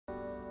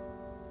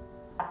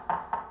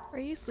Are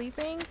you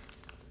sleeping?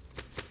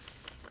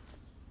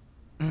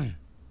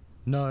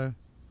 No.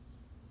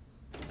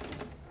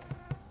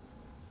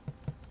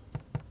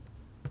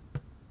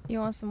 You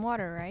want some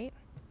water, right?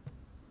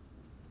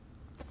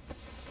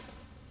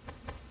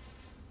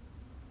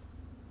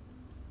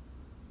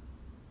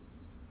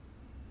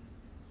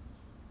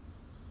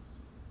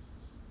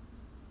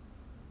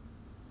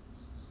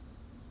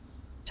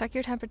 Check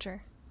your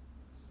temperature.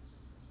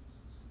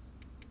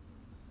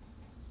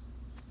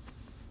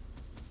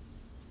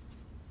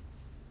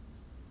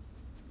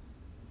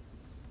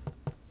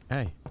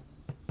 Hey,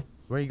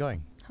 where are you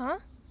going? Huh?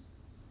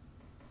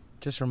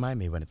 Just remind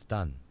me when it's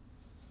done.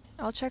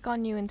 I'll check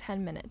on you in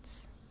 10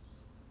 minutes.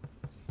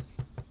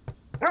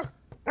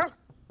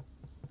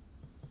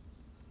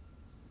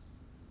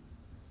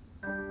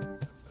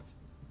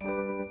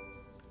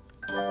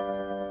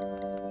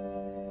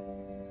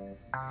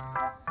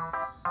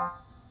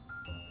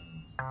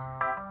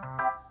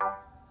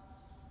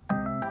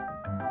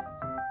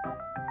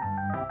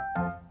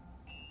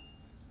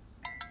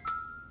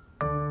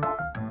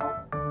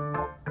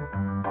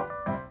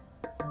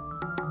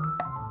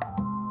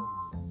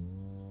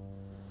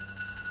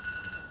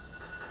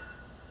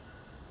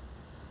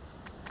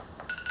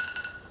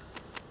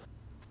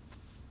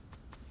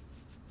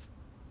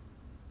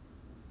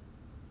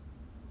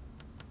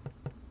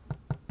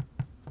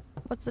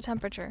 What's the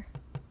temperature?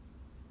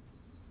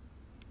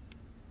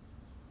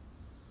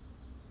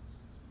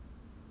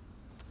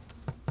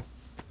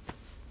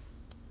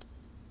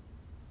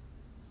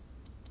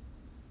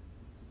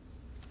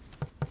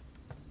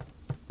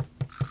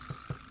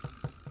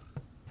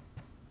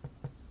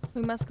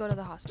 We must go to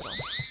the hospital.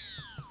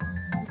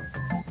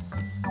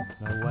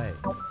 No way.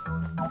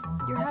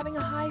 You're having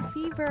a high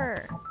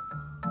fever.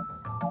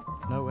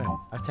 No way.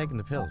 I've taken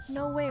the pills.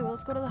 No way. Well,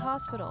 let's go to the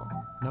hospital.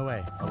 No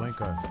way. I won't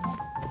go.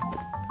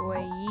 Gu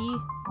Wei Yi.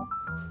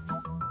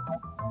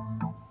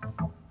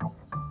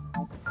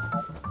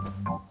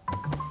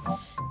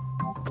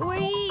 Gu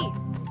Wei Yi.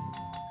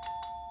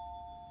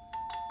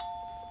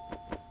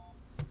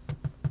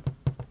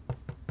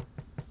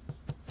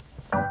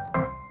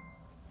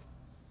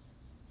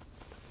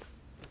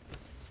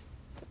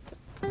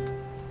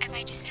 Am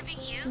I disturbing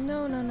you?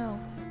 No, no, no.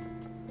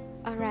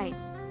 Alright.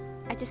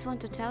 I just want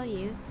to tell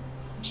you,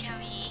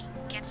 Xiaoyi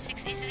gets sick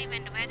easily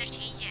when the weather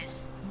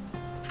changes.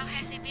 How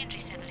has he been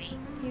recently?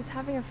 He's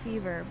having a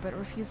fever, but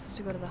refuses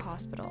to go to the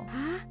hospital.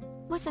 Huh?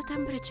 What's the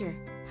temperature?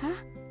 Huh?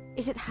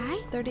 Is it high?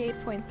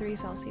 38.3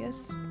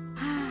 Celsius.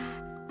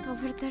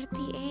 Over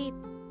 38.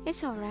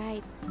 It's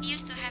alright. He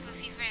used to have a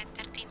fever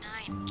at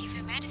 39. Give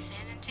him medicine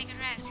and take a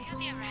rest. He'll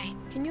be alright.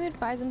 Can you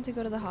advise him to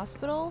go to the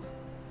hospital?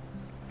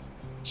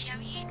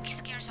 Xiaoyi is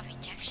scared of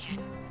injection,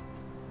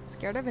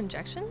 Scared of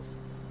injections?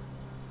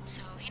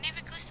 so he never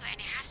goes to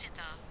any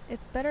hospital.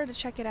 It's better to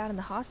check it out in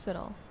the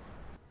hospital.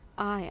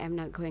 I am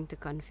not going to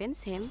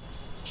convince him.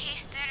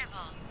 He's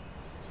terrible.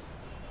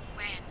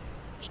 When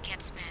he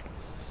gets mad,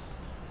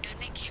 don't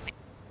make him.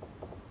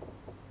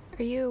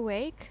 Are you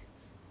awake?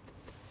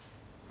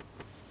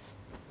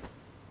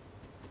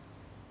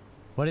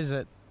 What is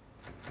it?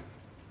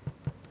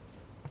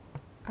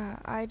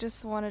 I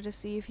just wanted to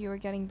see if you were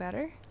getting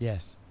better.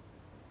 Yes.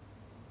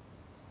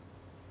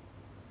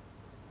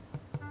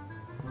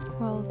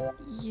 Well,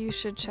 you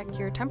should check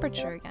your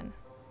temperature again.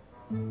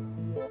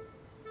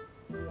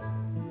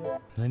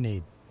 No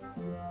need.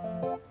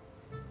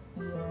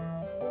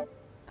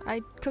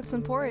 I cooked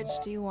some porridge.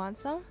 Do you want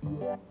some?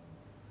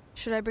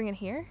 Should I bring it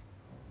here?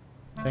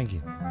 Thank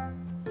you.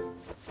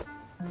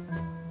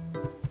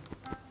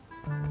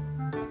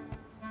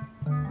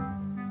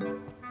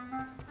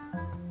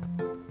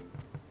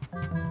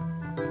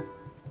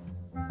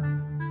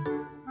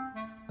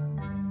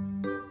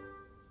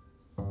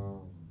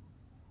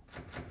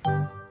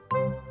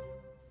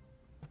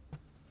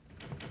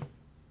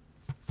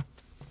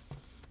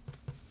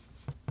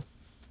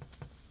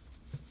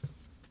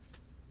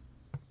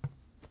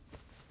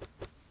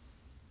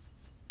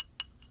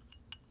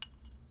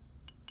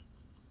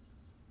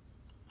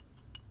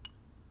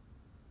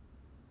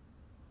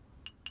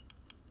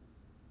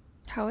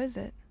 How is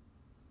it?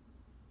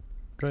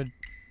 Good.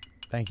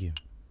 Thank you.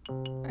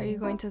 Are you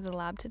going to the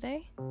lab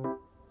today?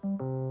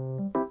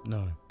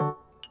 No.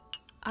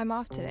 I'm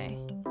off today.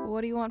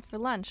 What do you want for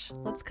lunch?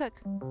 Let's cook.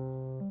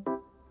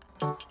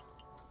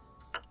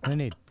 No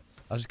need.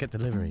 I'll just get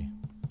delivery.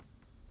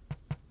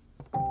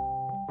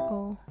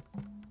 Oh.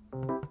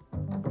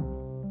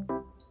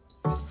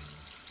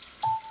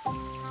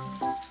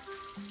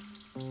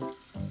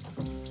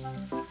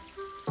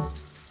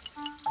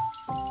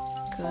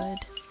 Good.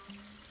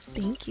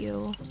 Thank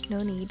you.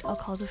 No need. I'll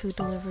call the food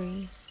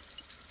delivery.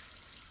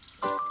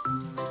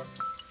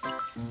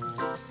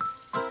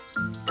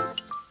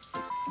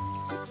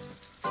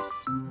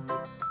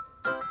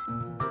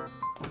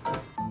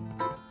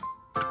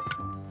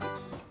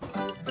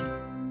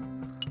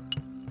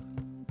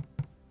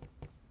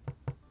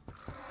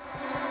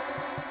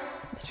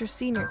 Let your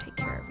senior take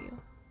care of you.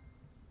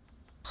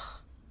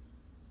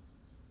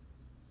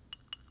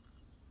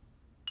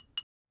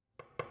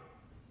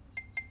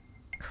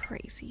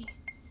 Crazy.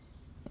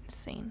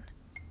 Insane.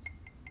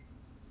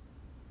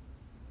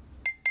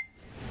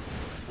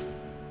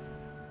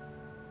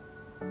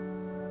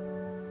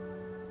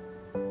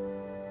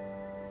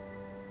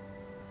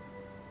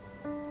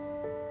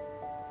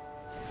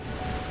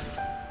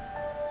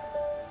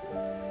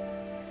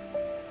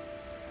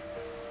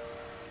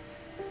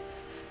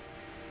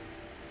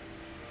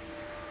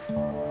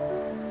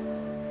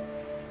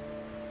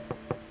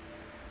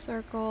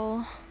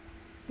 Circle,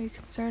 are you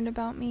concerned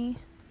about me?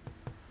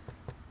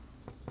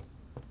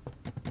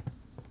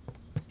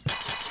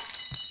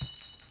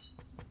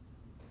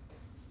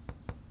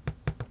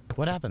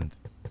 What happened?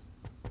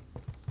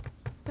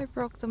 I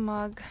broke the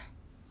mug.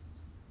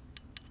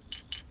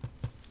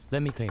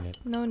 Let me clean it.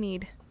 No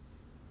need.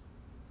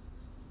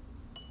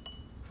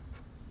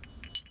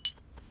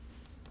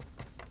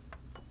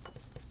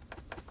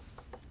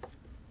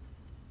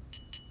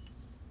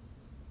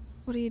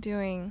 What are you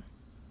doing?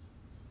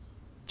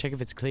 Check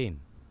if it's clean.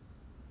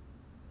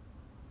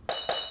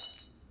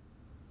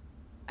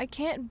 I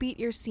can't beat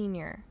your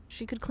senior.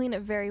 She could clean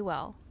it very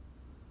well.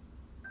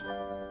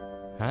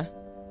 Huh?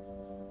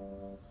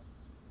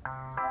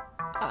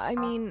 I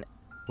mean,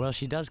 Well,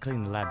 she does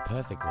clean the lab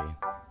perfectly.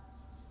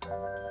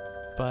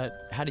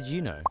 But how did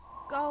you know?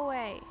 go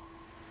away.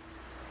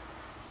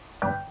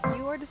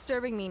 You are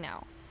disturbing me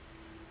now.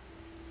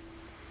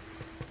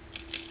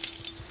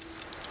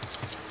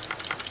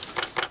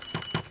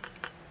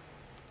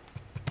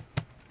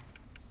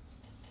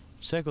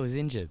 Circle is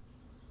injured.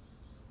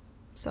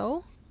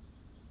 So?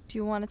 Do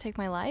you want to take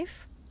my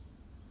life?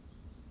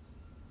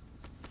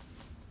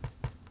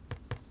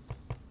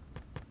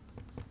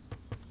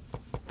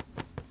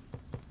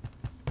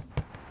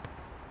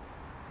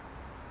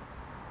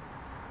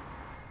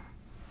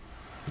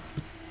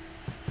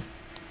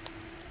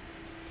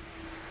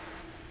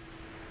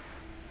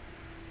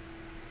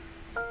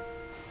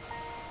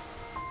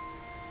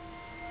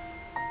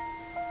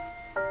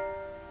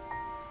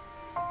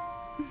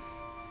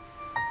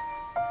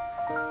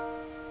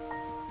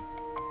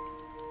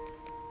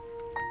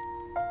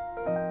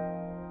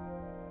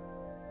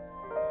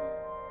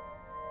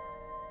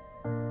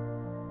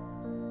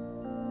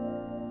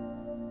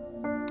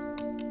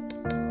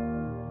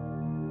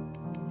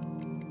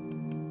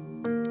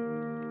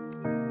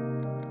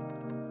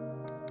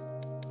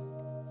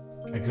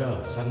 A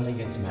girl suddenly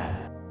gets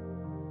mad.